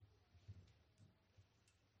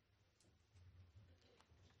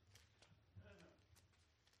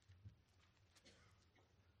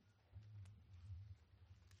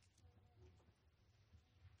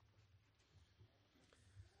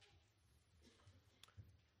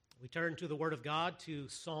We turn to the Word of God to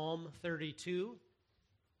Psalm 32.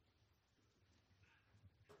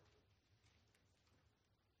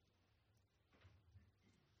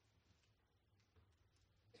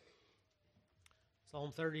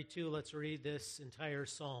 Psalm 32, let's read this entire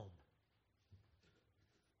psalm.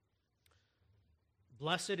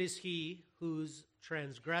 Blessed is he whose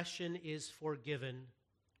transgression is forgiven,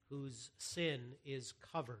 whose sin is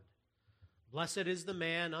covered. Blessed is the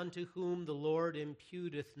man unto whom the Lord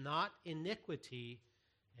imputeth not iniquity,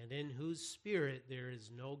 and in whose spirit there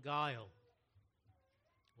is no guile.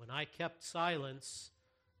 When I kept silence,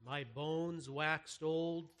 my bones waxed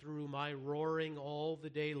old through my roaring all the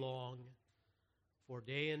day long. For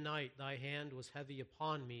day and night thy hand was heavy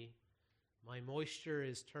upon me. My moisture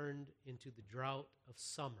is turned into the drought of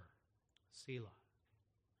summer. Selah.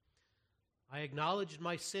 I acknowledged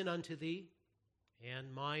my sin unto thee,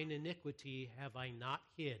 and mine iniquity have I not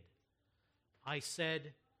hid. I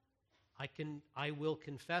said, I will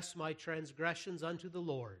confess my transgressions unto the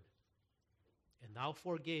Lord, and thou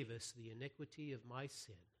forgavest the iniquity of my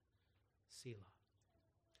sin. Selah.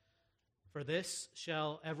 For this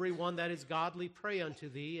shall every one that is godly pray unto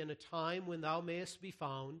thee in a time when thou mayest be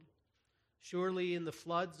found. Surely in the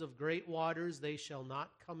floods of great waters they shall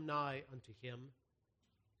not come nigh unto him.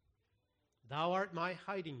 Thou art my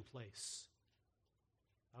hiding place.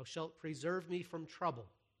 Thou shalt preserve me from trouble.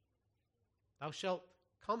 Thou shalt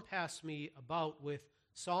compass me about with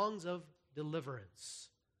songs of deliverance.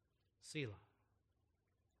 Selah.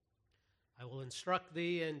 I will instruct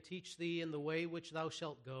thee and teach thee in the way which thou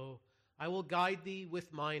shalt go. I will guide thee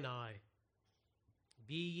with mine eye.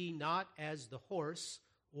 Be ye not as the horse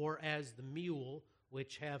or as the mule,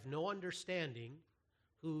 which have no understanding,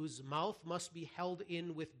 whose mouth must be held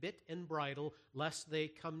in with bit and bridle, lest they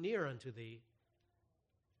come near unto thee.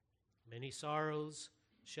 Many sorrows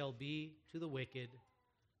shall be to the wicked,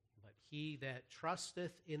 but he that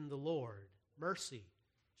trusteth in the Lord, mercy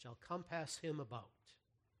shall compass him about.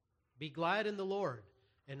 Be glad in the Lord,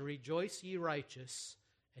 and rejoice ye righteous,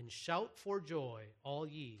 and shout for joy, all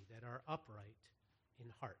ye that are upright in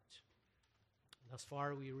heart. Thus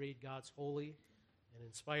far we read God's holy and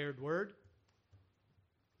inspired word.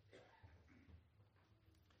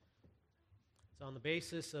 It's on the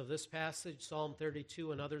basis of this passage, Psalm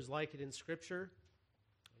 32, and others like it in Scripture.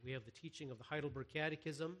 We have the teaching of the Heidelberg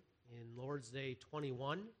Catechism in Lord's Day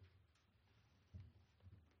 21.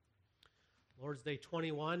 Lord's Day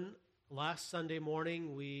 21, last Sunday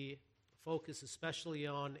morning, we focus especially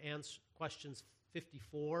on questions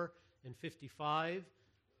 54 and 55.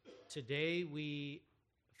 Today we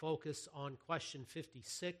focus on question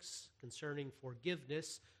 56 concerning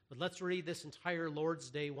forgiveness. But let's read this entire Lord's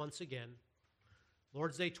Day once again.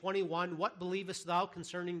 Lord's Day 21, what believest thou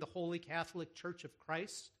concerning the Holy Catholic Church of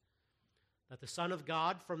Christ? That the Son of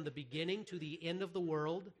God from the beginning to the end of the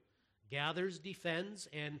world gathers, defends,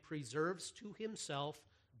 and preserves to himself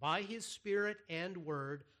by his Spirit and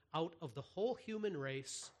word out of the whole human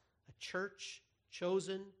race a church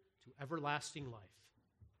chosen to everlasting life,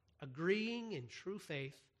 agreeing in true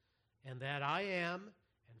faith, and that I am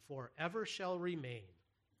and forever shall remain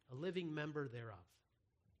a living member thereof.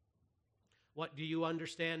 What do you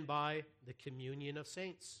understand by the communion of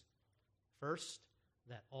saints? First,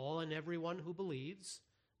 that all and everyone who believes,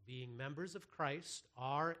 being members of Christ,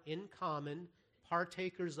 are in common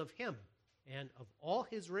partakers of him and of all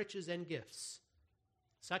his riches and gifts.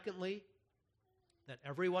 Secondly, that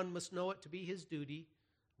everyone must know it to be his duty,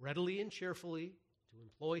 readily and cheerfully, to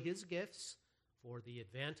employ his gifts for the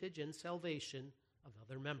advantage and salvation of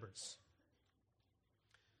other members.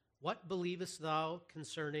 What believest thou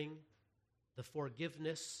concerning the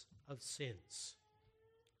forgiveness of sins?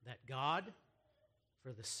 That God,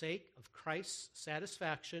 for the sake of Christ's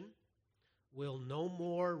satisfaction, will no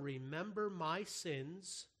more remember my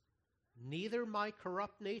sins, neither my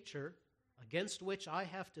corrupt nature, against which I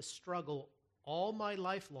have to struggle all my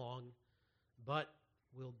life long, but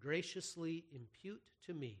will graciously impute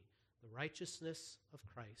to me the righteousness of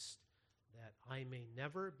Christ, that I may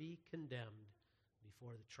never be condemned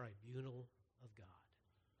before the tribunal of God.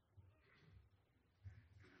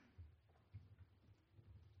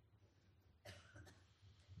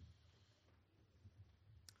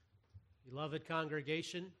 Beloved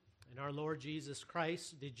congregation, in our Lord Jesus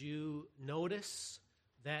Christ, did you notice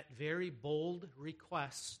that very bold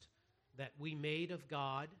request that we made of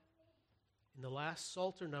God in the last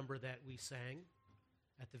Psalter number that we sang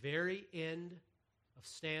at the very end of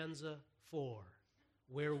stanza 4,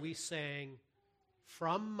 where we sang,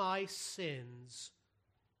 "From my sins,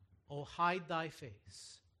 O hide thy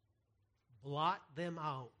face, blot them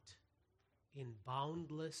out in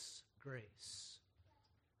boundless grace."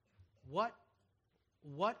 What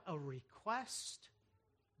a request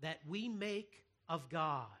that we make of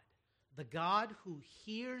God, the God who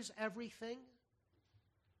hears everything,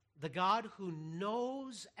 the God who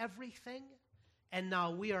knows everything, and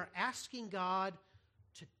now we are asking God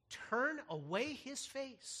to turn away his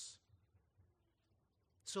face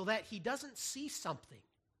so that he doesn't see something.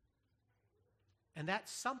 And that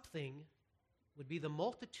something would be the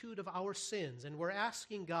multitude of our sins. And we're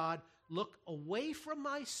asking God, look away from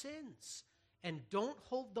my sins and don't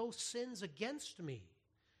hold those sins against me.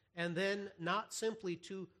 And then not simply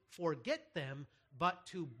to forget them, but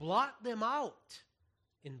to blot them out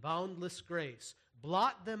in boundless grace.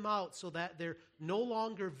 Blot them out so that they're no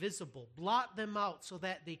longer visible. Blot them out so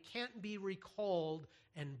that they can't be recalled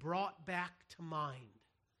and brought back to mind.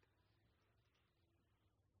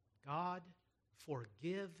 God,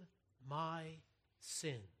 forgive my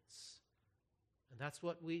sins. And that's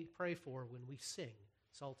what we pray for when we sing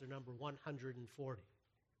Psalter number 140.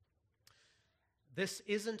 This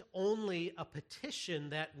isn't only a petition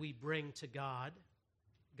that we bring to God,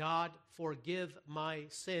 God, forgive my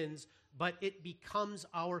sins, but it becomes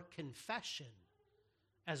our confession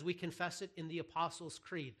as we confess it in the Apostles'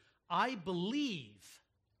 Creed. I believe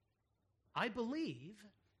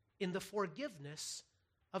in the forgiveness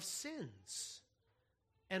of sins.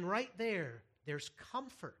 And right there's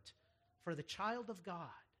comfort for the child of God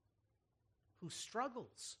who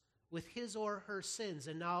struggles with his or her sins,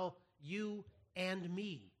 and now you and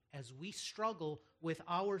me as we struggle with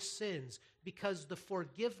our sins, because the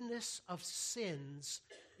forgiveness of sins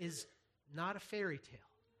is not a fairy tale.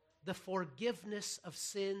 The forgiveness of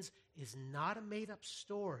sins is not a made-up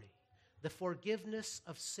story. The forgiveness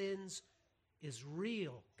of sins is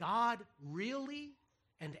real. God really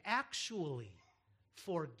and actually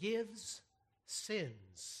forgives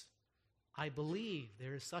sins. I believe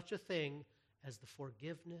there is such a thing as the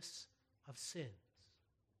forgiveness of sins.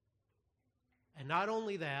 And not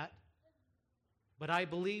only that, but I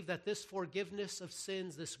believe that this forgiveness of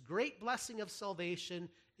sins, this great blessing of salvation,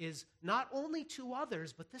 is not only to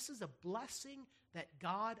others, but this is a blessing that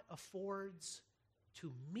God affords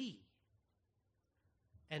to me.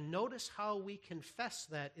 And notice how we confess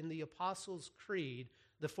that in the Apostles' Creed.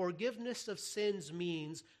 The forgiveness of sins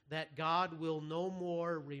means that God will no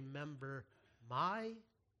more remember my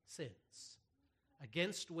sins,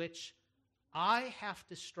 against which I have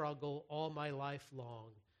to struggle all my life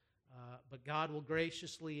long. But God will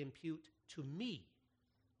graciously impute to me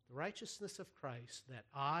the righteousness of Christ, that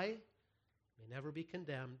I may never be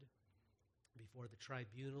condemned before the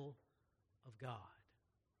tribunal of God.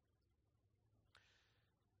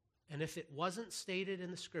 And if it wasn't stated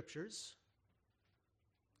in the Scriptures,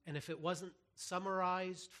 and if it wasn't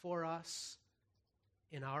summarized for us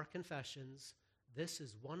in our confessions, this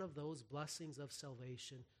is one of those blessings of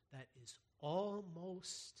salvation that is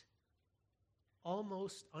almost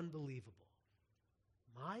unbelievable.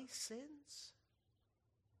 My sins?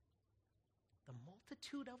 The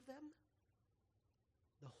multitude of them?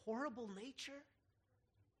 The horrible nature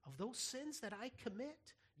of those sins that I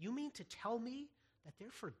commit? You mean to tell me that they're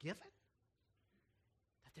forgiven?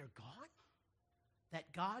 That they're gone?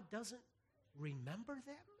 That God doesn't remember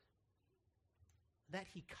them? That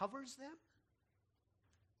he covers them?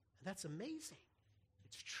 And that's amazing.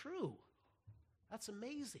 It's true. That's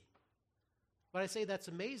amazing. But I say that's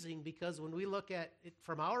amazing because when we look at it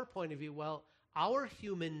from our point of view, well, our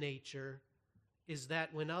human nature is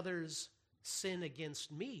that when others sin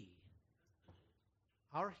against me,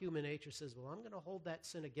 our human nature says, well, I'm going to hold that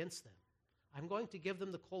sin against them. I'm going to give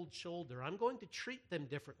them the cold shoulder. I'm going to treat them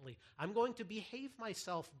differently. I'm going to behave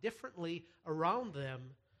myself differently around them.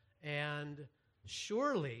 And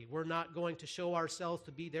surely we're not going to show ourselves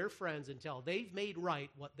to be their friends until they've made right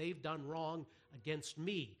what they've done wrong against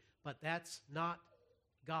me. But that's not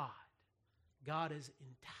God. God is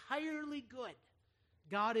entirely good.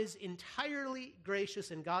 God is entirely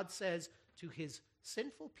gracious, and God says to his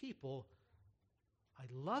sinful people, I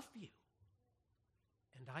love you,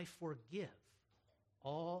 and I forgive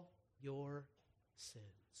all your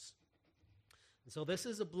sins. And so this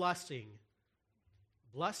is a blessing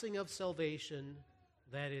of salvation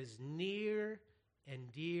that is near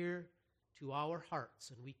and dear to our hearts.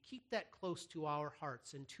 And we keep that close to our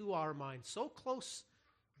hearts and to our minds. So close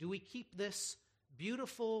do we keep this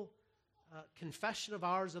beautiful confession of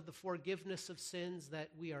ours of the forgiveness of sins that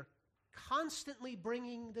we are constantly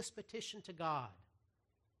bringing this petition to God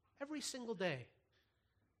every single day.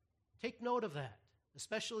 Take note of that,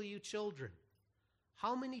 especially you children.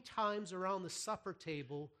 How many times around the supper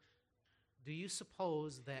table do you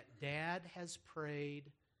suppose that Dad has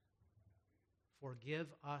prayed forgive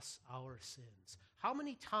us our sins. How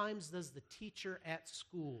many times does the teacher at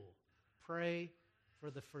school pray for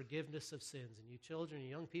the forgiveness of sins? And you children and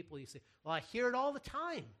young people, you say, well, I hear it all the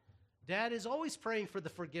time. Dad is always praying for the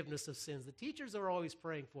forgiveness of sins. The teachers are always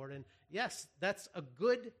praying for it. And yes, that's a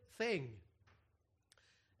good thing.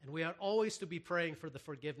 And we are always to be praying for the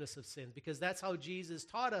forgiveness of sins because that's how Jesus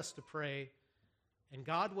taught us to pray. And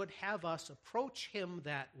God would have us approach him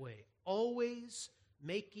that way, always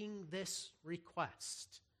making this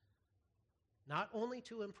request, not only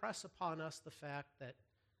to impress upon us the fact that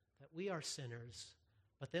we are sinners,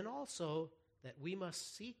 but then also that we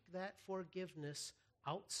must seek that forgiveness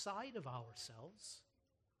outside of ourselves,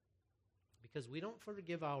 because we don't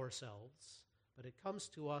forgive ourselves, but it comes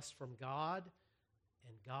to us from God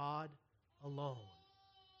and God alone.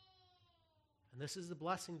 And this is the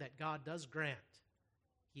blessing that God does grant.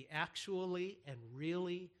 He actually and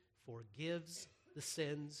really forgives the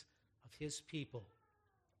sins of his people.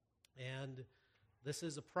 And this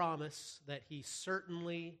is a promise that he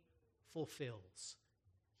certainly fulfills.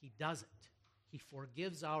 He does it. He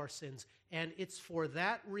forgives our sins. And it's for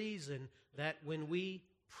that reason that when we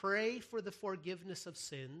pray for the forgiveness of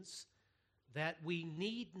sins, that we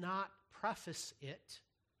need not preface it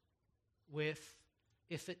with,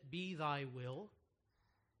 if it be thy will.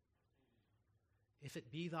 If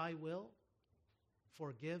it be thy will,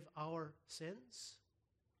 forgive our sins.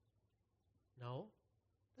 No,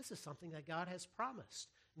 this is something that God has promised.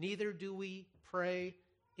 Neither do we pray,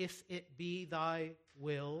 if it be thy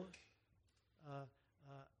will,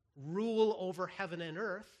 rule over heaven and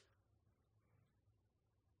earth.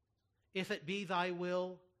 If it be thy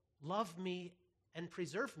will, love me and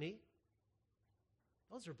preserve me.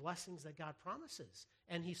 Those are blessings that God promises,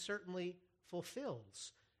 and he certainly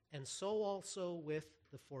fulfills. And so also with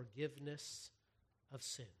the forgiveness of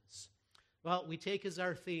sins. Well, we take as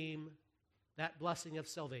our theme that blessing of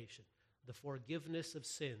salvation, the forgiveness of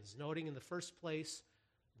sins, noting in the first place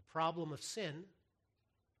the problem of sin,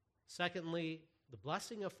 secondly, the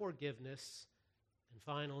blessing of forgiveness, and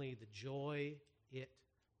finally, the joy it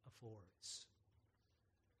affords.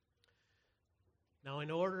 Now,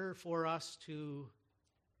 in order for us to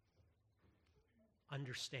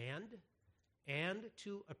understand and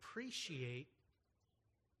to appreciate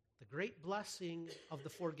the great blessing of the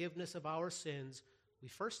forgiveness of our sins, we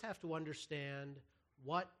first have to understand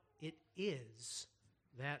what it is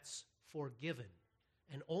that's forgiven.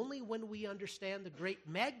 And only when we understand the great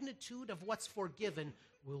magnitude of what's forgiven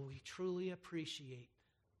will we truly appreciate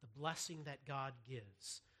the blessing that God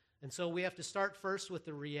gives. And so we have to start first with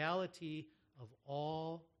the reality of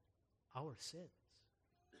all our sins.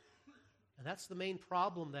 And that's the main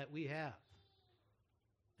problem that we have.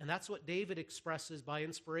 And that's what David expresses by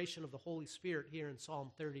inspiration of the Holy Spirit here in Psalm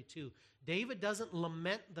 32. David doesn't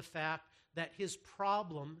lament the fact that his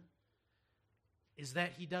problem is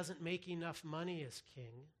that he doesn't make enough money as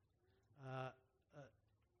king.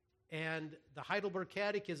 And the Heidelberg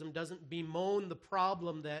Catechism doesn't bemoan the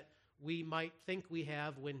problem that we might think we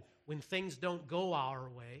have when things don't go our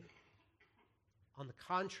way. On the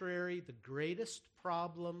contrary, the greatest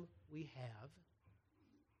problem we have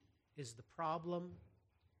is the problem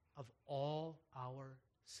of all our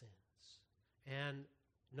sins. And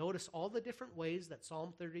notice all the different ways that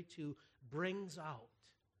Psalm 32 brings out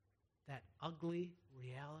that ugly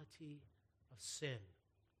reality of sin.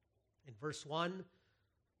 In verse 1,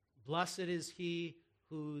 blessed is he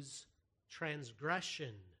whose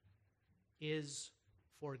transgression is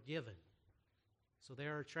forgiven. So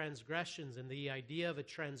there are transgressions, and the idea of a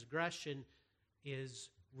transgression is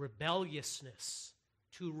rebelliousness,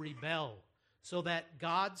 to rebel. So that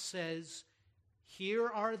God says, here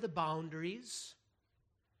are the boundaries,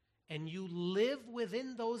 and you live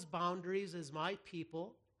within those boundaries as my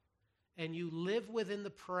people, and you live within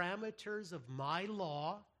the parameters of my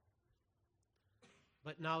law.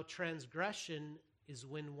 But now transgression is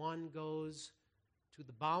when one goes to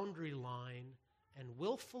the boundary line and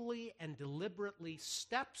willfully and deliberately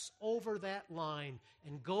steps over that line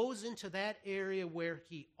and goes into that area where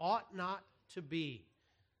he ought not to be.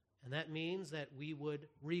 And that means that we would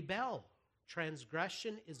rebel.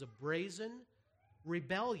 Transgression is a brazen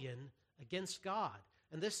rebellion against God.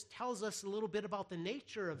 And this tells us a little bit about the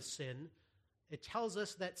nature of sin. It tells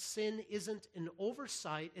us that sin isn't an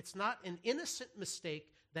oversight. It's not an innocent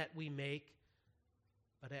mistake that we make.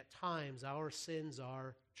 But at times, our sins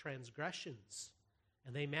are transgressions.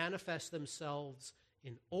 And they manifest themselves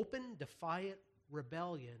in open, defiant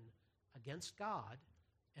rebellion against God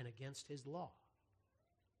and against his law.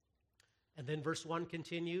 And then verse 1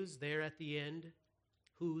 continues there at the end,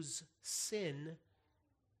 whose sin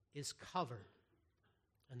is covered.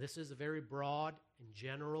 And this is a very broad and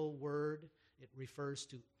general word. It refers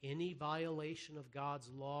to any violation of God's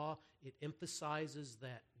law. It emphasizes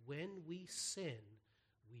that when we sin,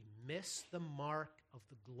 we miss the mark of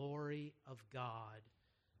the glory of God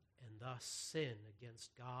and thus sin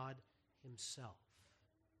against God himself.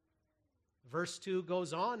 Verse 2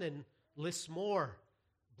 goes on and lists more.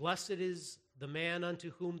 Blessed is the man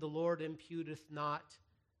unto whom the Lord imputeth not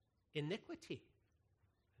iniquity.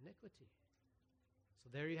 Iniquity. So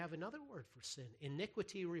there you have another word for sin.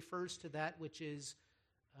 Iniquity refers to that which is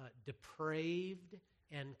depraved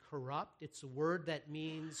and corrupt. It's a word that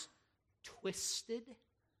means twisted.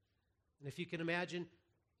 And if you can imagine,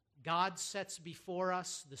 God sets before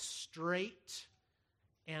us the straight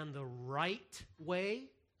and the right way,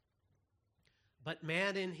 but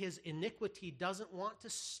man in his iniquity doesn't want to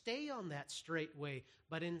stay on that straight way,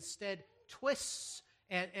 but instead twists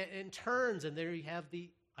and turns, and there you have the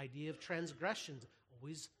idea of transgressions,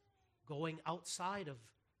 always going outside of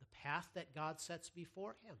the path that God sets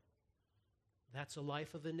before him. That's a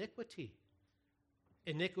life of iniquity.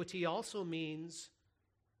 Iniquity also means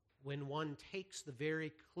when one takes the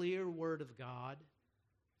very clear word of God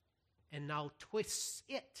and now twists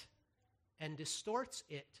it and distorts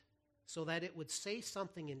it so that it would say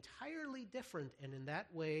something entirely different, and in that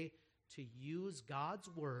way to use God's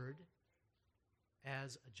word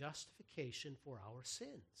as a justification for our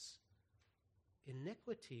sins.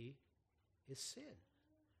 Iniquity is sin.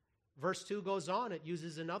 Verse 2 goes on, it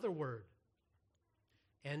uses another word.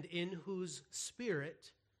 And in whose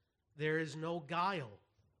spirit there is no guile.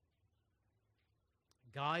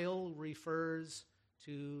 Guile refers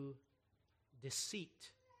to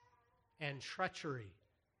deceit and treachery.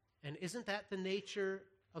 And isn't that the nature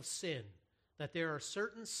of sin? That there are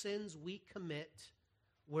certain sins we commit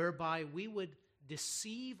whereby we would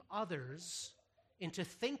deceive others into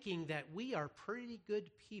thinking that we are pretty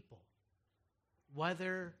good people.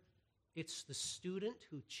 Whether it's the student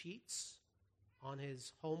who cheats on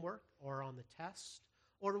his homework or on the test,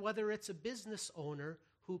 or whether it's a business owner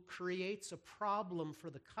who creates a problem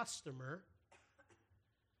for the customer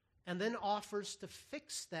and then offers to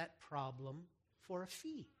fix that problem for a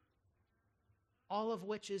fee. All of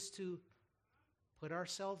which is to put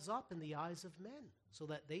ourselves up in the eyes of men so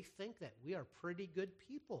that they think that we are pretty good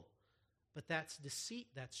people. But that's deceit,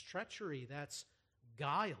 that's treachery, that's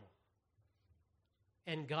guile.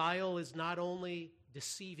 And guile is not only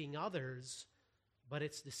deceiving others, but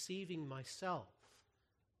it's deceiving myself.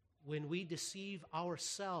 When we deceive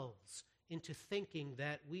ourselves into thinking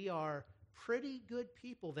that we are pretty good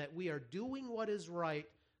people, that we are doing what is right,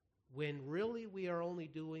 when really we are only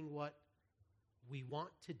doing what we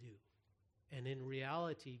want to do, and in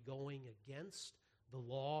reality going against the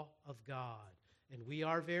law of God. And we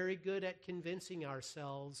are very good at convincing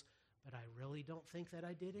ourselves, but I really don't think that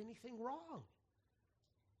I did anything wrong.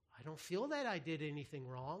 I don't feel that I did anything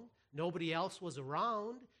wrong. Nobody else was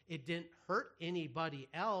around. It didn't hurt anybody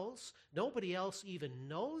else. Nobody else even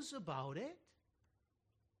knows about it.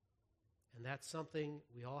 And that's something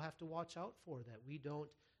we all have to watch out for, that we don't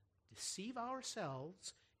deceive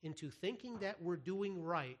ourselves into thinking that we're doing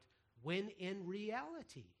right when in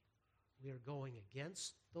reality we are going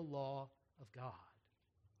against the law of God.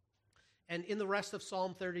 And in the rest of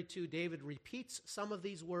Psalm 32, David repeats some of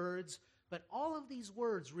these words, but all of these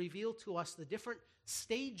words reveal to us the different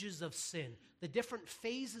stages of sin, the different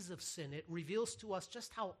phases of sin. It reveals to us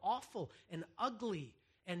just how awful and ugly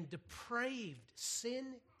and depraved sin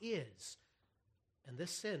is. And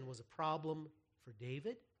this sin was a problem for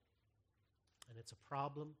David, and it's a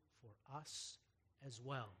problem for us as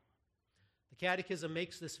well. The Catechism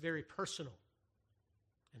makes this very personal,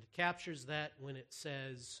 and it captures that when it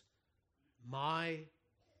says, my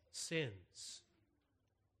sins.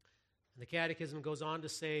 And the Catechism goes on to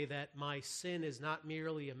say that my sin is not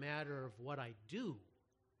merely a matter of what I do,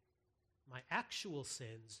 my actual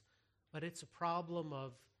sins, but it's a problem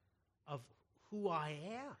of who I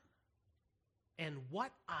am and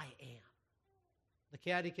what I am. The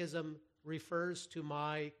Catechism refers to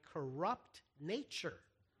my corrupt nature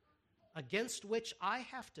against which I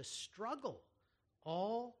have to struggle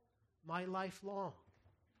all my life long.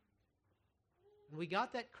 And we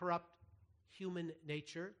got that corrupt human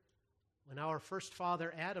nature when our first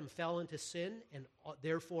father Adam fell into sin, and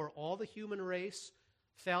therefore all the human race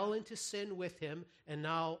fell into sin with him, and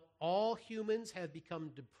now all humans have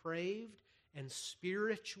become depraved and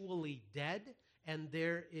spiritually dead, and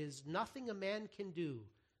there is nothing a man can do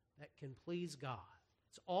that can please God.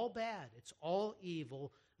 It's all bad. It's all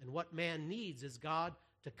evil. And what man needs is God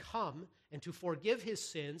to come and to forgive his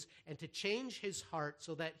sins and to change his heart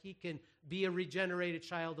so that he can be a regenerated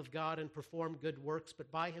child of God and perform good works.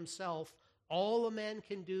 But by himself, all a man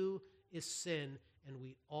can do is sin, and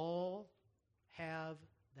we all have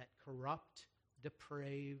that corrupt,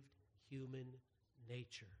 depraved human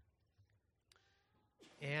nature.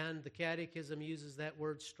 And the Catechism uses that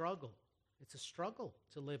word struggle. It's a struggle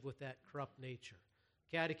to live with that corrupt nature.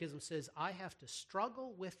 Catechism says, I have to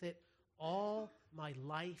struggle with it all my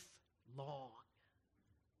life long.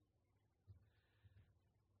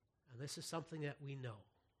 And this is something that we know.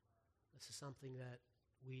 This is something that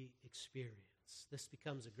we experience. This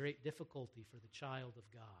becomes a great difficulty for the child of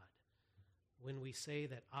God when we say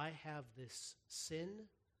that I have this sin,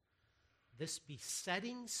 this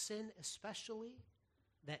besetting sin especially,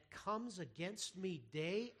 that comes against me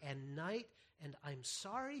day and night, and I'm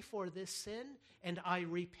sorry for this sin, and I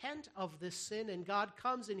repent of this sin, and God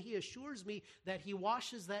comes and he assures me that he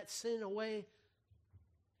washes that sin away.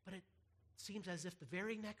 But it seems as if the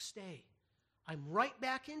very next day, I'm right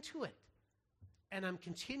back into it, and I'm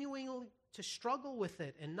continuing to struggle with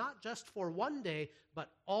it, and not just for one day,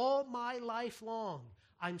 but all my life long.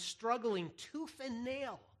 I'm struggling tooth and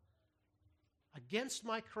nail against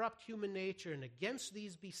my corrupt human nature and against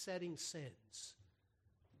these besetting sins.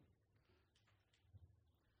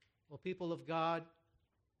 Well, people of God,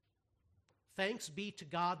 thanks be to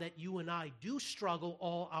God that you and I do struggle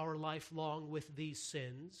all our life long with these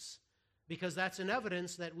sins, because that's an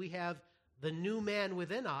evidence that we have the new man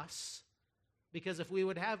within us. Because if we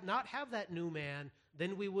would not have that new man,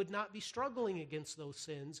 then we would not be struggling against those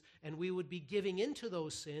sins, and we would be giving into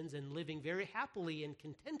those sins and living very happily and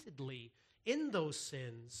contentedly in those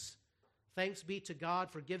sins. Thanks be to God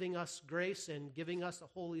for giving us grace and giving us the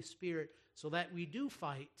Holy Spirit so that we do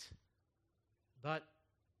fight. But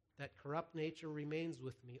that corrupt nature remains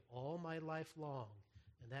with me all my life long,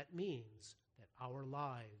 and that means that our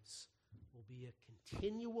lives will be a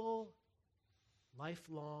continual,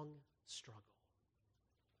 lifelong struggle.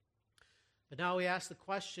 But now we ask the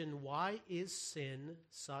question, why is sin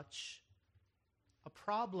such a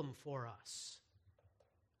problem for us?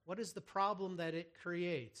 What is the problem that it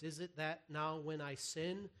creates? Is it that now when I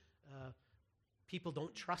sin, people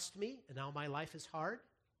don't trust me, and now my life is hard?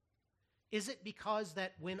 Is it because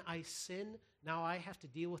that when I sin, now I have to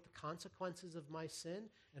deal with the consequences of my sin,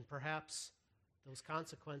 and perhaps those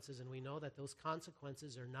consequences, and we know that those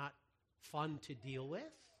consequences are not fun to deal with?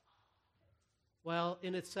 Well,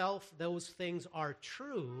 in itself, those things are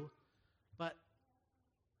true, but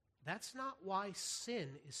that's not why sin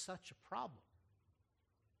is such a problem.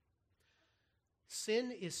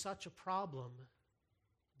 Sin is such a problem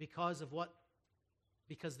because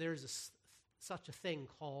there's such a thing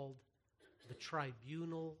called the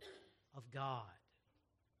tribunal of God.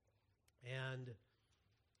 And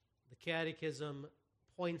the Catechism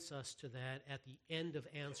points us to that at the end of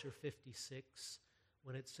answer 56,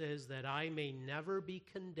 when it says that I may never be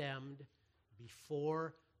condemned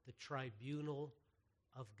before the tribunal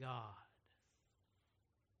of God.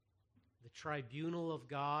 The tribunal of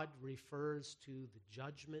God refers to the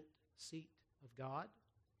judgment seat of God.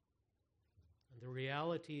 And the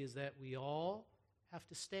reality is that we all have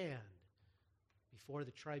to stand before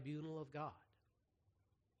the tribunal of God.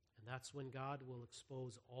 And that's when God will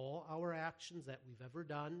expose all our actions that we've ever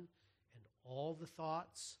done and all the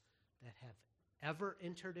thoughts that have ever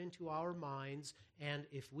entered into our minds. And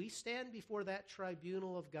if we stand before that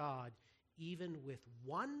tribunal of God, even with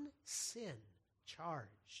one sin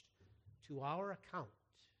charged to our account,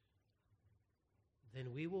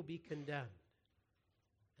 then we will be condemned.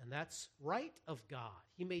 And that's right of God.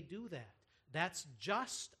 He may do that. That's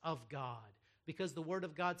just of God, because the Word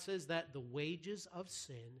of God says that the wages of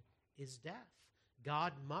sin is death.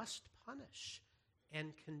 God must punish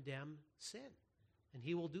and condemn sin. And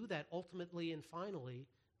he will do that ultimately and finally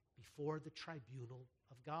before the tribunal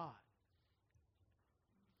of God.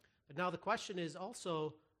 But now the question is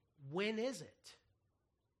also, when is it?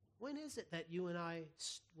 When is it that you and I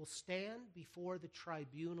will stand before the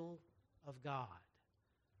tribunal of God?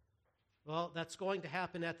 Well, that's going to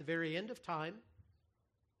happen at the very end of time.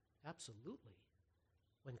 Absolutely.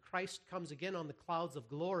 When Christ comes again on the clouds of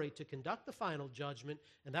glory to conduct the final judgment,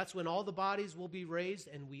 and that's when all the bodies will be raised,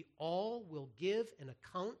 and we all will give an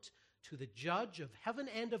account to the judge of heaven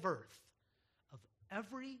and of earth of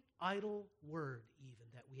every idle word even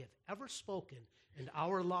that we have ever spoken, and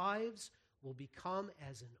our lives will become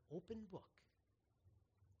as an open book.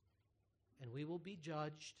 And we will be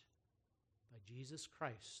judged by Jesus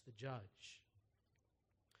Christ, the judge.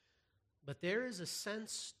 But there is a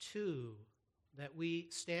sense, too, that we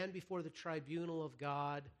stand before the tribunal of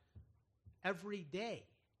God every day.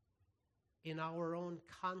 in our own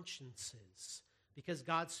consciences, because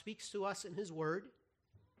God speaks to us in His Word.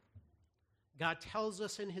 God tells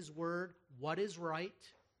us in His Word what is right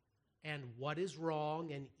and what is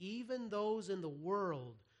wrong, and even those in the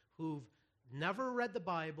world who've never read the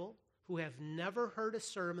Bible, who have never heard a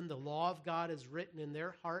sermon, the law of God is written in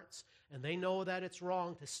their hearts, and they know that it's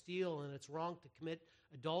wrong to steal and it's wrong to commit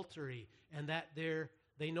adultery, and that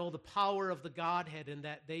they know the power of the Godhead, and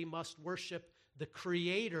that they must worship the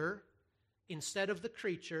Creator instead of the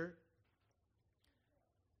creature.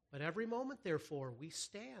 But every moment, therefore, we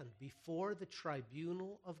stand before the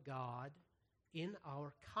tribunal of God in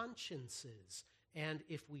our consciences. And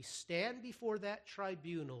if we stand before that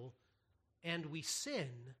tribunal and we sin,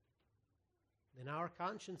 then our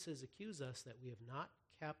consciences accuse us that we have not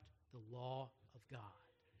kept the law of God.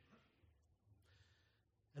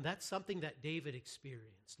 And that's something that David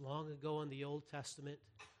experienced long ago in the Old Testament.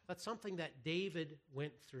 That's something that David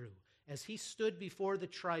went through. As he stood before the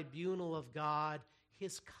tribunal of God,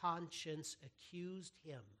 his conscience accused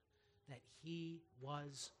him that he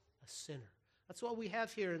was a sinner. That's what we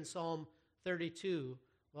have here in Psalm 32.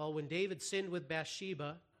 Well, when David sinned with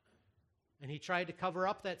Bathsheba, and he tried to cover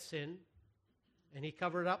up that sin, and he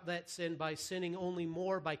covered up that sin by sinning only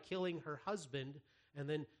more by killing her husband, and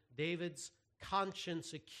then David's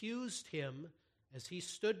conscience accused him as he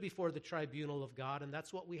stood before the tribunal of God, and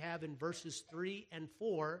that's what we have in verses 3 and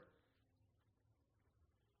 4.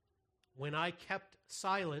 When I kept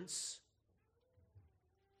silence,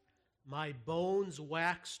 my bones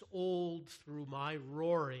waxed old through my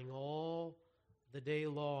roaring all the day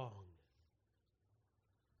long.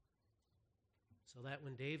 So that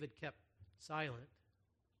when David kept silent,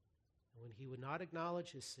 when he would not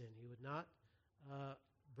acknowledge his sin, he would not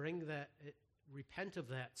repent of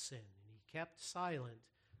that sin, and he kept silent,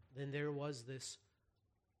 then there was this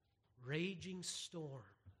raging storm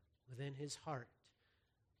within his heart.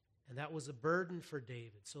 And that was a burden for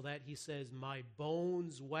David, so that he says, my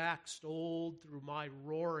bones waxed old through my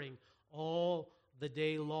roaring all the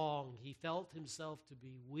day long. He felt himself to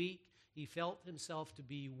be weak. He felt himself to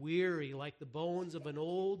be weary, like the bones of an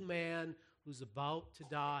old man who's about to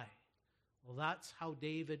die. Well, that's how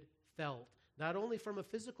David felt. Not only from a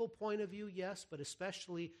physical point of view, yes, but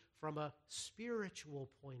especially from a spiritual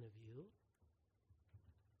point of view.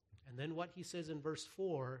 And then what he says in verse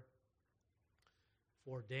 4,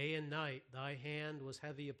 for day and night thy hand was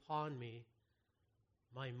heavy upon me.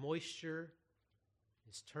 My moisture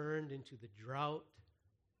is turned into the drought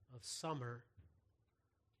of summer,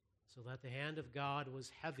 so that the hand of God was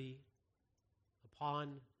heavy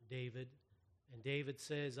upon David. And David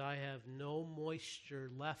says, I have no moisture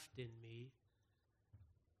left in me.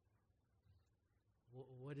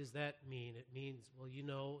 What does that mean? It means, well, you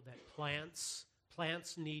know that plants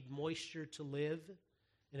need moisture to live.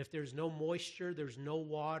 And if there's no moisture, there's no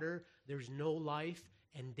water, there's no life.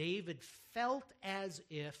 And David felt as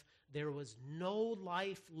if there was no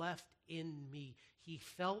life left in me. He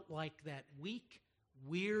felt like that weak,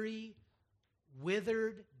 weary,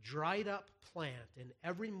 withered, dried up plant, and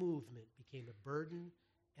every movement became a burden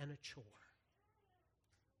and a chore.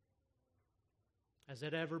 Has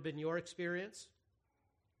that ever been your experience?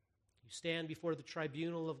 You stand before the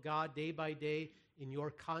tribunal of God day by day in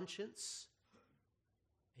your conscience,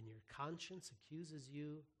 and your conscience accuses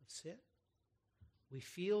you of sin. We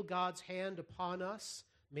feel God's hand upon us.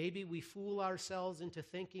 Maybe we fool ourselves into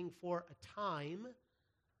thinking for a time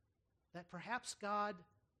that perhaps God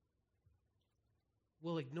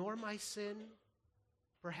will ignore my sin.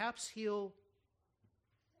 Perhaps He'll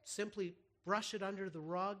simply brush it under the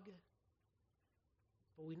rug.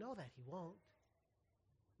 But we know that He won't.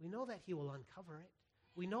 We know that He will uncover it.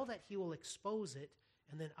 We know that He will expose it.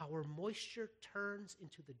 And then our moisture turns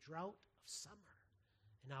into the drought of summer,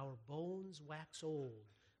 and our bones wax old.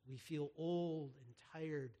 We feel old and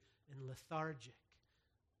tired and lethargic.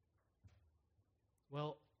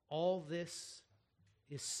 Well, all this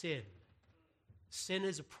is sin. Sin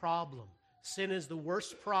is a problem. Sin is the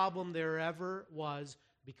worst problem there ever was,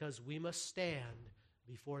 because we must stand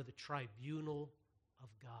before the tribunal of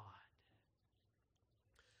God.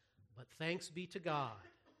 But thanks be to God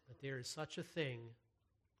that there is such a thing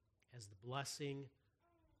as the blessing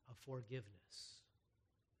of forgiveness.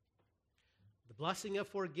 The blessing of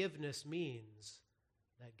forgiveness means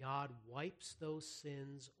that God wipes those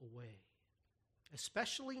sins away.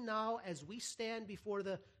 Especially now as we stand before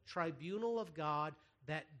the tribunal of God,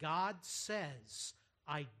 that God says,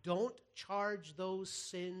 I don't charge those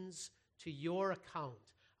sins to your account.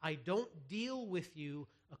 I don't deal with you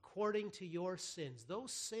according to your sins.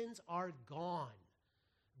 Those sins are gone.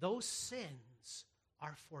 Those sins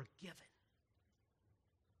are forgiven.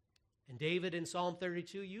 And David in Psalm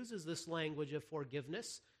 32 uses this language of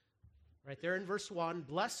forgiveness. Right there in verse 1,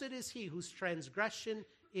 blessed is he whose transgression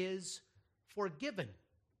is forgiven.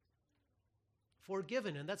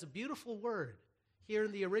 Forgiven, and that's a beautiful word. Here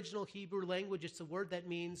in the original Hebrew language, it's a word that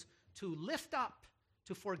means to lift up,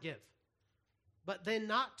 to forgive. But then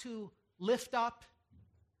not to lift up,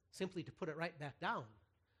 simply to put it right back down.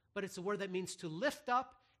 But it's a word that means to lift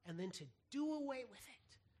up and then to do away with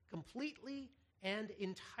it completely and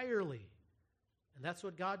entirely. And that's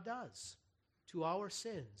what God does to our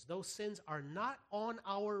sins. Those sins are not on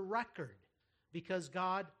our record because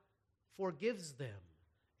God forgives them.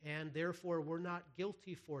 And therefore, we're not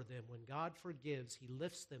guilty for them. When God forgives, he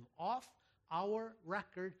lifts them off our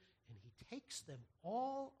record and he takes them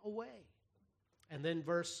all away. And then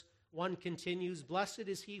verse 1 continues, blessed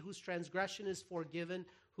is he whose transgression is forgiven,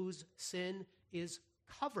 whose sin is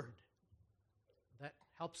covered. That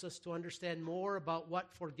helps us to understand more about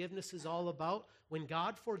what forgiveness is all about. When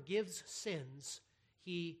God forgives sins,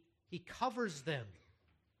 he covers them.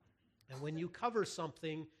 And when you cover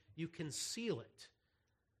something, you conceal it.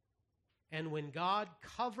 And when God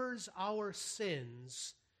covers our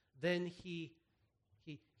sins, then he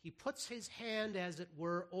puts his hand, as it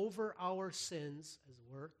were, over our sins, as it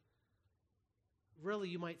were. Really,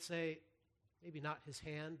 you might say, maybe not his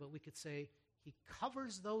hand, but we could say he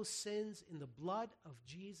covers those sins in the blood of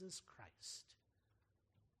Jesus Christ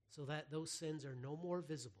so that those sins are no more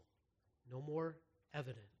visible, no more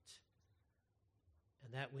evident.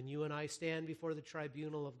 And that when you and I stand before the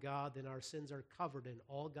tribunal of God, then our sins are covered, and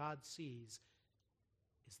all God sees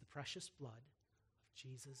is the precious blood of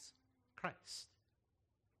Jesus Christ.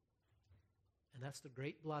 And that's the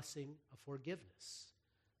great blessing of forgiveness.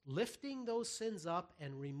 Lifting those sins up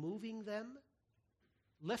and removing them,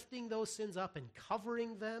 lifting those sins up and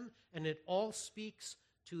covering them, and it all speaks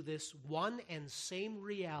to this one and same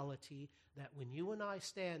reality that when you and I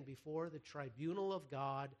stand before the tribunal of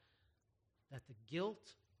God, that the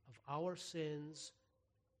guilt of our sins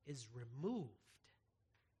is removed.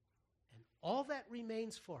 And all that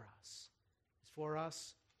remains for us is for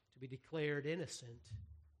us to be declared innocent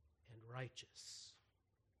and righteous.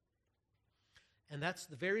 And that's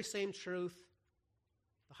the very same truth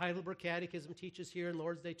the Heidelberg Catechism teaches here in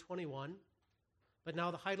Lord's Day 21. But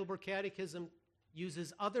now the Heidelberg Catechism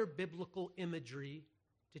uses other biblical imagery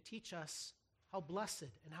to teach us how blessed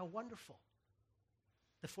and how wonderful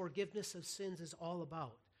the forgiveness of sins is all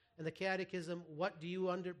about. And the Catechism, what do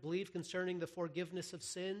you believe concerning the forgiveness of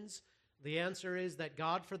sins? The answer is that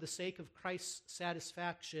God, for the sake of Christ's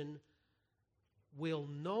satisfaction, will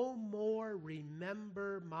no more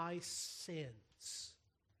remember my sins.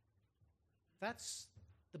 That's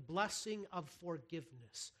the blessing of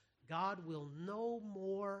forgiveness. God will no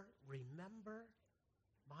more remember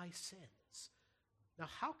my sins. Now,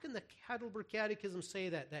 how can the Heidelberg Catechism say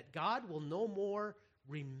that God will no more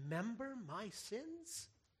remember my sins?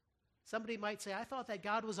 Somebody might say, I thought that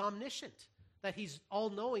God was omniscient, that he's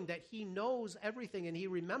all-knowing, that he knows everything and he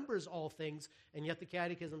remembers all things. And yet the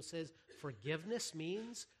Catechism says forgiveness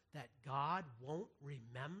means that God won't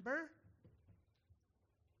remember?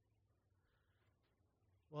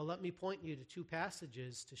 Well, let me point you to two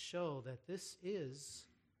passages to show that this is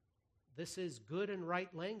good and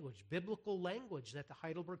right language, biblical language that the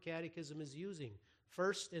Heidelberg Catechism is using.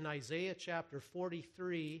 First, in Isaiah chapter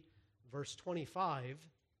 43, verse 25.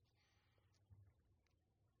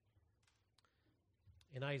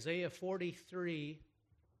 In Isaiah 43,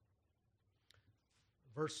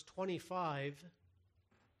 verse 25,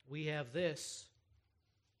 we have this: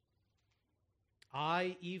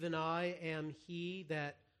 I, even I, am he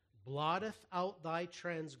that blotteth out thy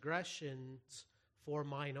transgressions for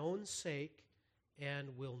mine own sake,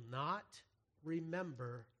 and will not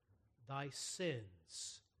remember thy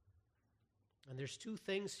sins. And there's two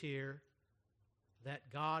things here: that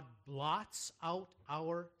God blots out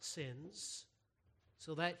our sins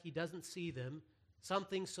so that he doesn't see them.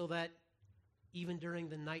 Something so that even during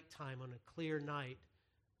the nighttime, on a clear night,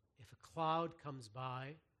 if a cloud comes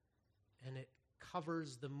by and it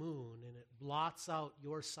covers the moon and it blots out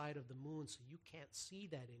your side of the moon so you can't see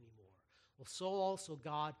that anymore. Well, so also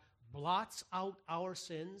God blots out our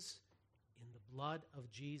sins in the blood of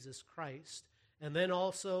Jesus Christ. And then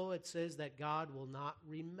also it says that God will not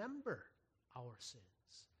remember our sins.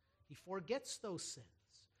 He forgets those sins.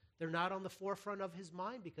 They're not on the forefront of his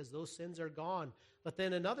mind because those sins are gone. But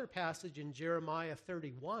then another passage in Jeremiah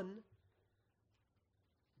 31,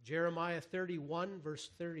 verse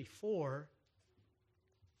 34,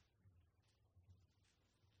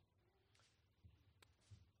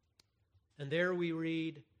 and there we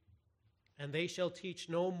read, and they shall teach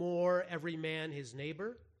no more every man his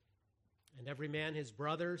neighbor, And every man his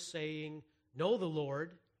brother, saying, Know the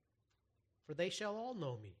Lord, for they shall all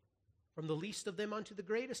know me, from the least of them unto the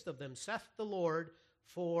greatest of them, saith the Lord,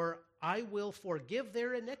 for I will forgive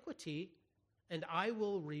their iniquity, and I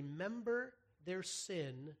will remember their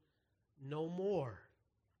sin no more.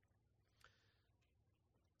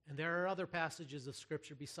 And there are other passages of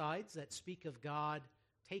Scripture besides that speak of God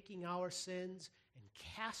taking our sins and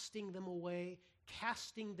casting them away,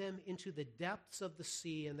 casting them into the depths of the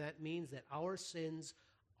sea, and that means that our sins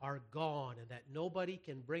are gone and that nobody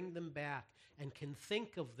can bring them back and can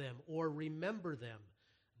think of them or remember them.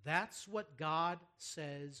 That's what God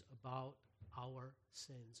says about our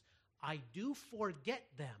sins. I do forget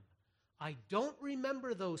them. I don't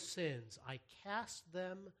remember those sins. I cast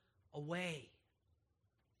them away.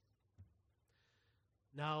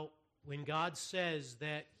 Now, when God says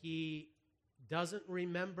that he doesn't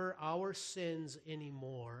remember our sins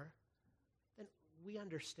anymore, then we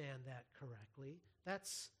understand that correctly.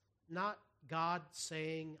 That's not God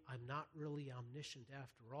saying, I'm not really omniscient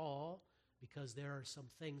after all, because there are some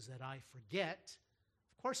things that I forget.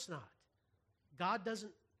 Of course not. God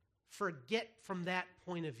doesn't forget from that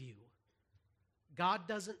point of view. God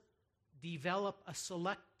doesn't develop a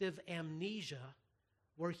selective amnesia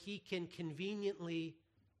where he can conveniently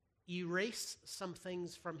erase some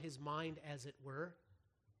things from his mind, as it were,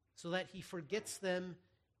 so that he forgets them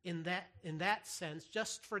in that sense,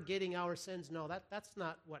 just forgetting our sins. No, that's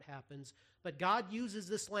not what happens. But God uses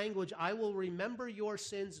this language, I will remember your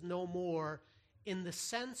sins no more, in the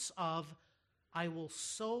sense of, I will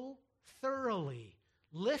so thoroughly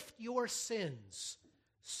lift your sins,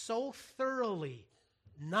 so thoroughly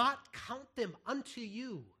not count them unto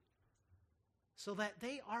you, so that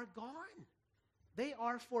they are gone. They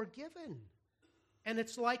are forgiven. And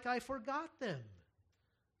it's like I forgot them.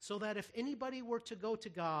 So that if anybody were to go to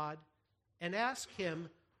God and ask him,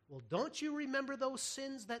 well, don't you remember those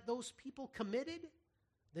sins that those people committed?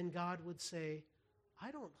 Then God would say,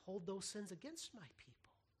 I don't hold those sins against my people.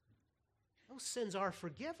 Those sins are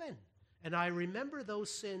forgiven. And I remember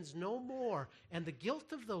those sins no more. And the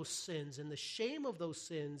guilt of those sins and the shame of those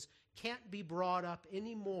sins can't be brought up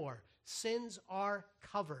anymore. Sins are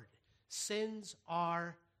covered. Sins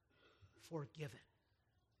are forgiven.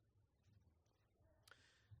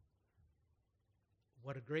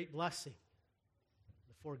 What a great blessing,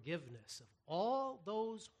 the forgiveness of all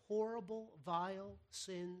those horrible, vile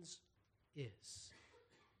sins is.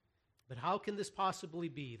 But how can this possibly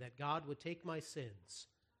be, that God would take my sins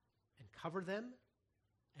and cover them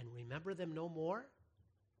and remember them no more?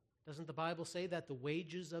 Doesn't the Bible say that the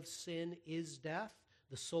wages of sin is death?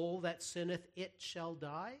 The soul that sinneth, it shall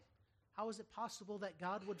die? How is it possible that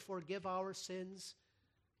God would forgive our sins?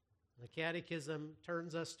 The Catechism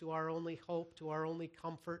turns us to our only hope, to our only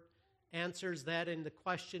comfort, answers that in the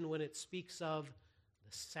question when it speaks of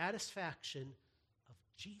the satisfaction of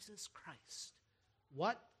Jesus Christ.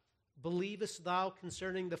 What believest thou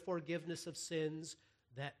concerning the forgiveness of sins?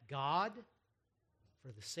 That God,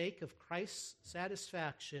 for the sake of Christ's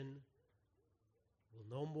satisfaction, will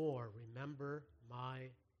no more remember my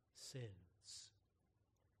sins.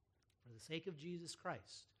 For the sake of Jesus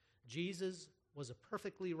Christ. Jesus was a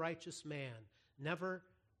perfectly righteous man, never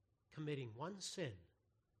committing one sin.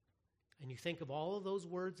 And you think of all of those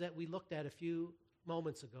words that we looked at a few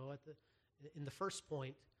moments ago in the first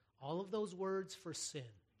point, all of those words for sin,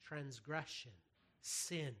 transgression,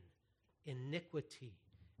 sin, iniquity,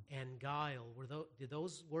 and guile, did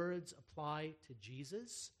those words apply to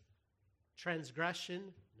Jesus?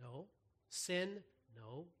 Transgression? No. Sin?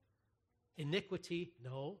 No. Iniquity?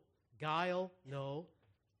 No. Guile? No.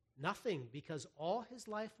 Nothing, because all his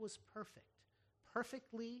life was perfect,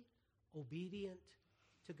 perfectly obedient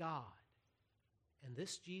to God. And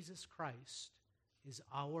this Jesus Christ is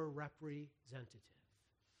our representative.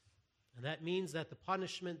 And that means that the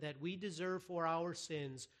punishment that we deserve for our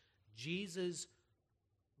sins, Jesus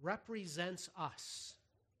represents us.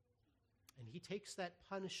 And he takes that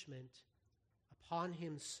punishment upon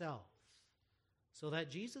himself. So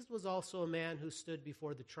that Jesus was also a man who stood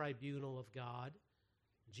before the tribunal of God.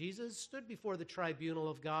 Jesus stood before the tribunal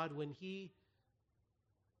of God when he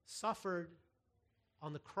suffered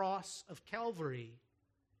on the cross of Calvary,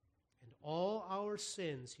 and all our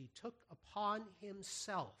sins he took upon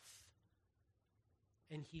himself,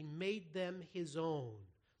 and he made them his own,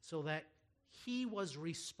 so that he was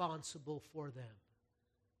responsible for them.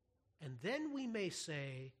 And then we may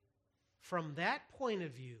say, from that point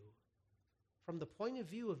of view, from the point of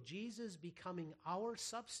view of Jesus becoming our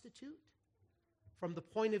substitute, from the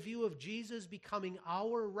point of view of Jesus becoming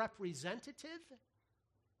our representative,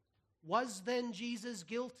 was then Jesus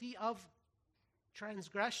guilty of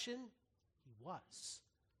transgression, was.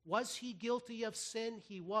 Was he guilty of sin?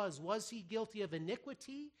 He was. Was he guilty of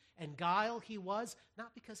iniquity and guile? He was.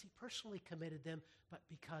 Not because he personally committed them, but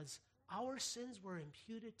because our sins were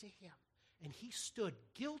imputed to him. And he stood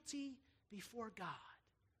guilty before God.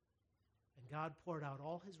 And God poured out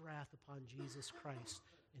all his wrath upon Jesus Christ.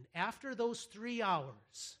 And after those 3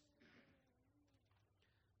 hours,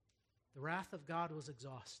 the wrath of God was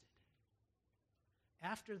exhausted.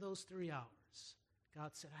 After those 3 hours,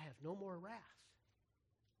 God said, I have no more wrath.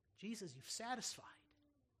 Jesus, you've satisfied.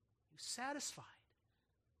 You've satisfied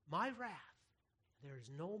my wrath. There is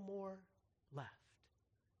no more left.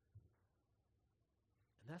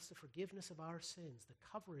 And that's the forgiveness of our sins, the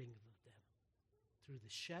covering of them through the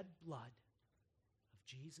shed blood of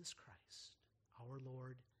Jesus Christ, our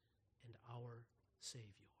Lord and our Savior.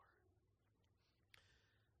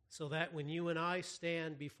 So that when you and I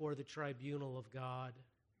stand before the tribunal of God,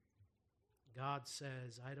 God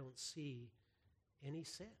says, I don't see any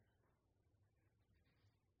sin.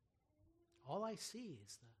 All I see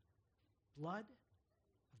is the blood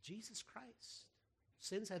of Jesus Christ.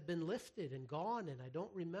 Sins have been lifted and gone, and I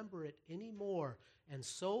don't remember it anymore. And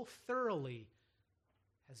so thoroughly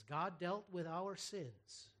has God dealt with our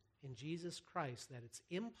sins in Jesus Christ that it's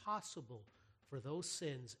impossible for those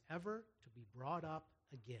sins ever to be brought up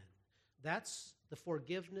again. That's the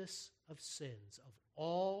forgiveness of sins, of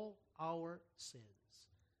all our sins,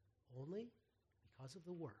 only because of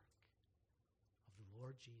the work of the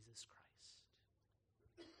Lord Jesus Christ.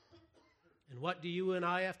 And what do you and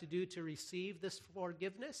I have to do to receive this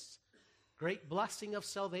forgiveness? Great blessing of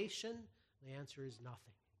salvation? The answer is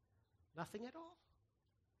nothing. Nothing at all.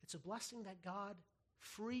 It's a blessing that God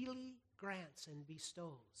freely grants and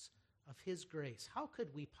bestows of his grace. How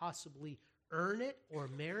could we possibly earn it or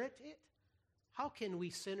merit it? How can we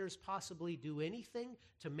sinners possibly do anything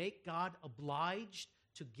to make God obliged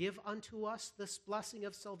to give unto us this blessing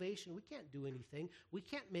of salvation? We can't do anything. We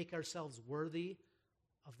can't make ourselves worthy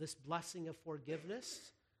of this blessing of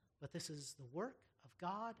forgiveness, but this is the work of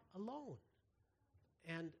God alone.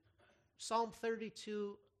 And Psalm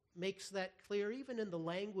 32 makes that clear even in the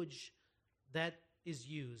language that is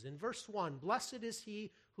used. In verse 1, blessed is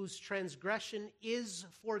he whose transgression is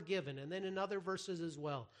forgiven, and then in other verses as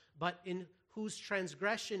well, but in whose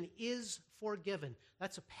transgression is forgiven.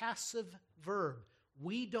 That's a passive verb.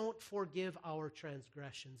 We don't forgive our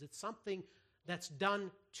transgressions. It's something that's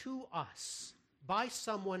done to us by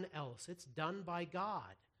someone else. It's done by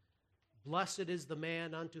God. Blessed is the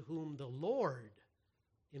man unto whom the Lord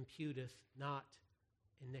imputeth not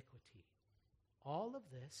iniquity. All of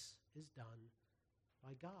this is done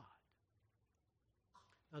by God.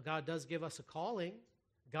 Now, God does give us a calling.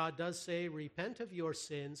 God does say, repent of your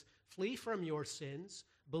sins, flee from your sins,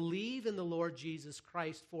 believe in the Lord Jesus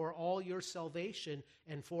Christ for all your salvation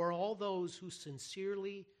and for all those who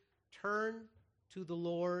sincerely turn to the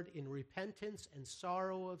Lord in repentance and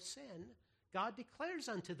sorrow of sin. God declares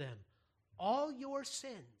unto them, all your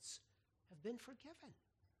sins have been forgiven,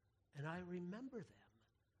 and I remember them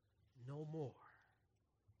no more.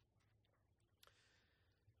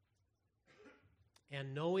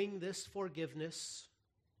 And knowing this forgiveness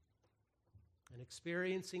and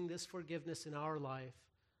experiencing this forgiveness in our life,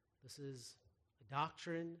 this is a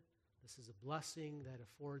doctrine, this is a blessing that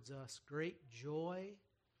affords us great joy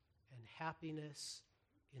and happiness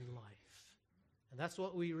in life. And that's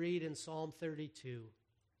what we read in Psalm 32.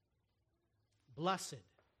 Blessed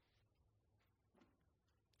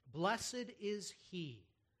is he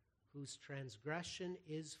whose transgression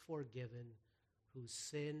is forgiven, whose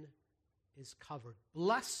sin is covered.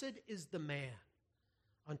 Blessed is the man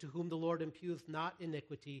unto whom the Lord imputeth not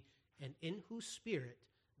iniquity, and in whose spirit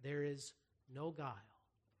there is no guile.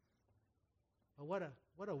 But what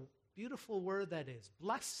a beautiful word that is.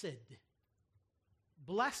 Blessed.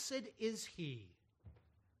 Blessed is he.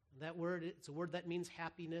 That word, it's a word that means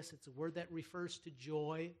happiness. It's a word that refers to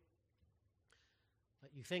joy.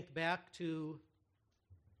 But you think back to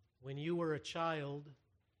when you were a child,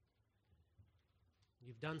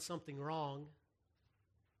 you've done something wrong.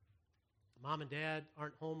 Mom and Dad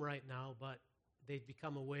aren't home right now, but they've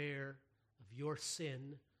become aware of your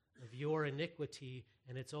sin, of your iniquity,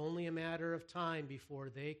 and it's only a matter of time before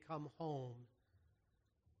they come home.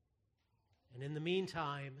 And in the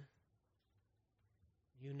meantime,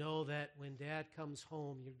 you know that when Dad comes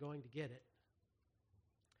home, you're going to get it.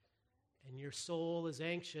 And your soul is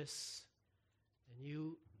anxious, and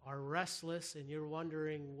you are restless, and you're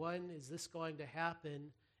wondering, when is this going to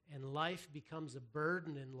happen? And life becomes a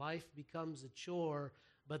burden, and life becomes a chore.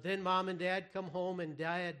 But then Mom and Dad come home, and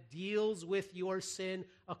Dad deals with your sin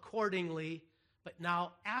accordingly. But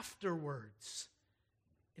now afterwards,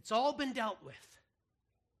 It's all been dealt with.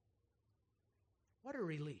 What a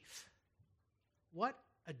relief. What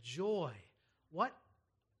a joy. What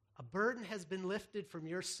a burden has been lifted from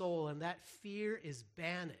your soul, and that fear is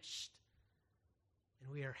banished.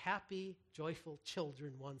 And we are happy, joyful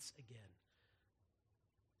children once again.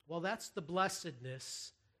 Well, that's the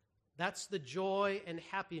blessedness. That's the joy and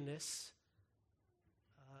happiness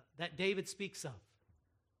that David speaks of.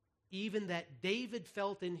 Even that David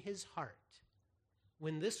felt in his heart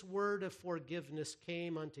when this word of forgiveness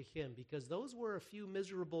came unto him, because those were a few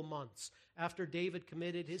miserable months after David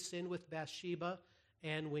committed his sin with Bathsheba,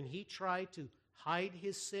 and when he tried to hide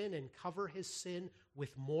his sin and cover his sin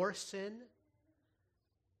with more sin,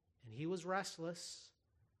 and he was restless,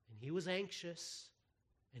 and he was anxious,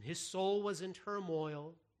 and his soul was in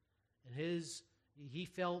turmoil, and he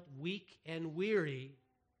felt weak and weary.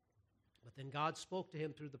 But then God spoke to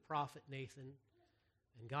him through the prophet Nathan,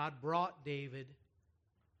 and God brought David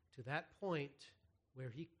to that point where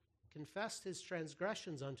he confessed his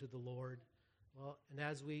transgressions unto the Lord. Well, and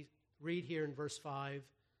as we read here in verse 5,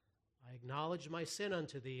 I acknowledge my sin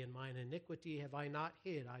unto thee, and mine iniquity have I not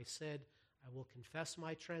hid. I said, I will confess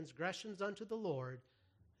my transgressions unto the Lord,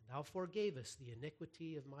 and thou forgavest the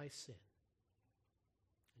iniquity of my sin.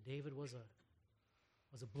 And David was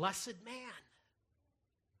a blessed man.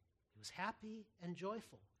 He was happy and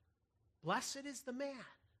joyful. Blessed is the man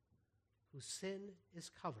whose sin is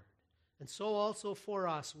covered. And so also for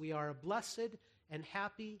us, we are a blessed and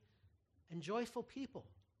happy and joyful people.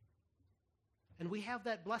 And we have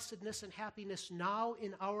that blessedness and happiness now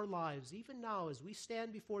in our lives, even now as we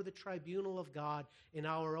stand before the tribunal of God in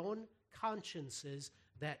our own consciences,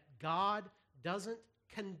 that God doesn't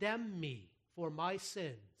condemn me for my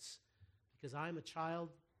sins, because I'm a child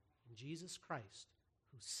in Jesus Christ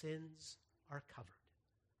whose sins are covered.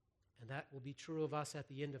 And that will be true of us at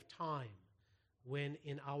the end of time, when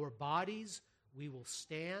in our bodies we will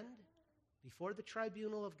stand before the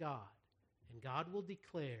tribunal of God, and God will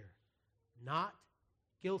declare, not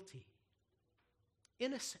guilty,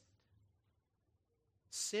 innocent.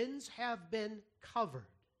 Sins have been covered.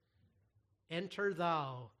 Enter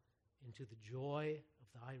thou into the joy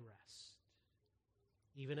of thy rest.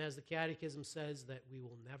 Even as the Catechism says that we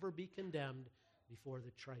will never be condemned before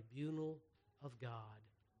the tribunal of God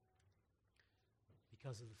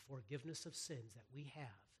because of the forgiveness of sins that we have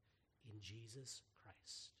in Jesus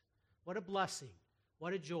Christ. What a blessing.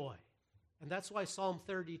 What a joy. And that's why Psalm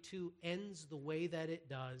 32 ends the way that it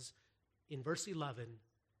does in verse 11.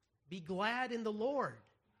 Be glad in the Lord,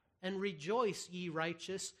 and rejoice, ye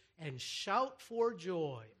righteous, and shout for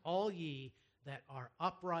joy, all ye that are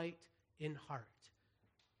upright in heart.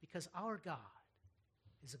 Because our God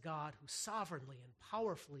is a God who sovereignly and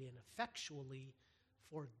powerfully and effectually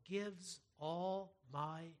forgives all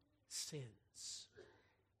my sins.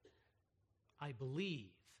 I believe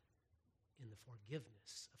in the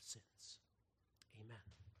forgiveness of sins. Amen.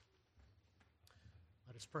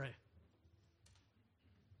 Let us pray.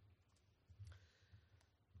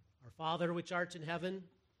 Our Father, which art in heaven,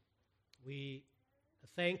 we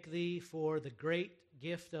thank thee for the great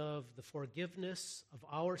gift of the forgiveness of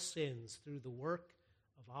our sins through the work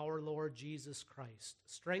of our Lord Jesus Christ.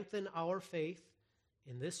 Strengthen our faith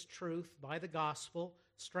in this truth by the gospel.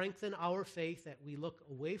 Strengthen our faith that we look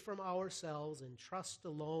away from ourselves and trust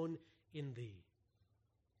alone in thee.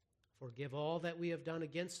 Forgive all that we have done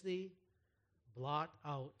against thee. Blot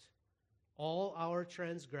out all our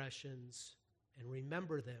transgressions and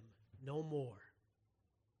remember them no more.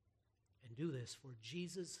 And do this for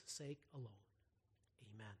Jesus' sake alone.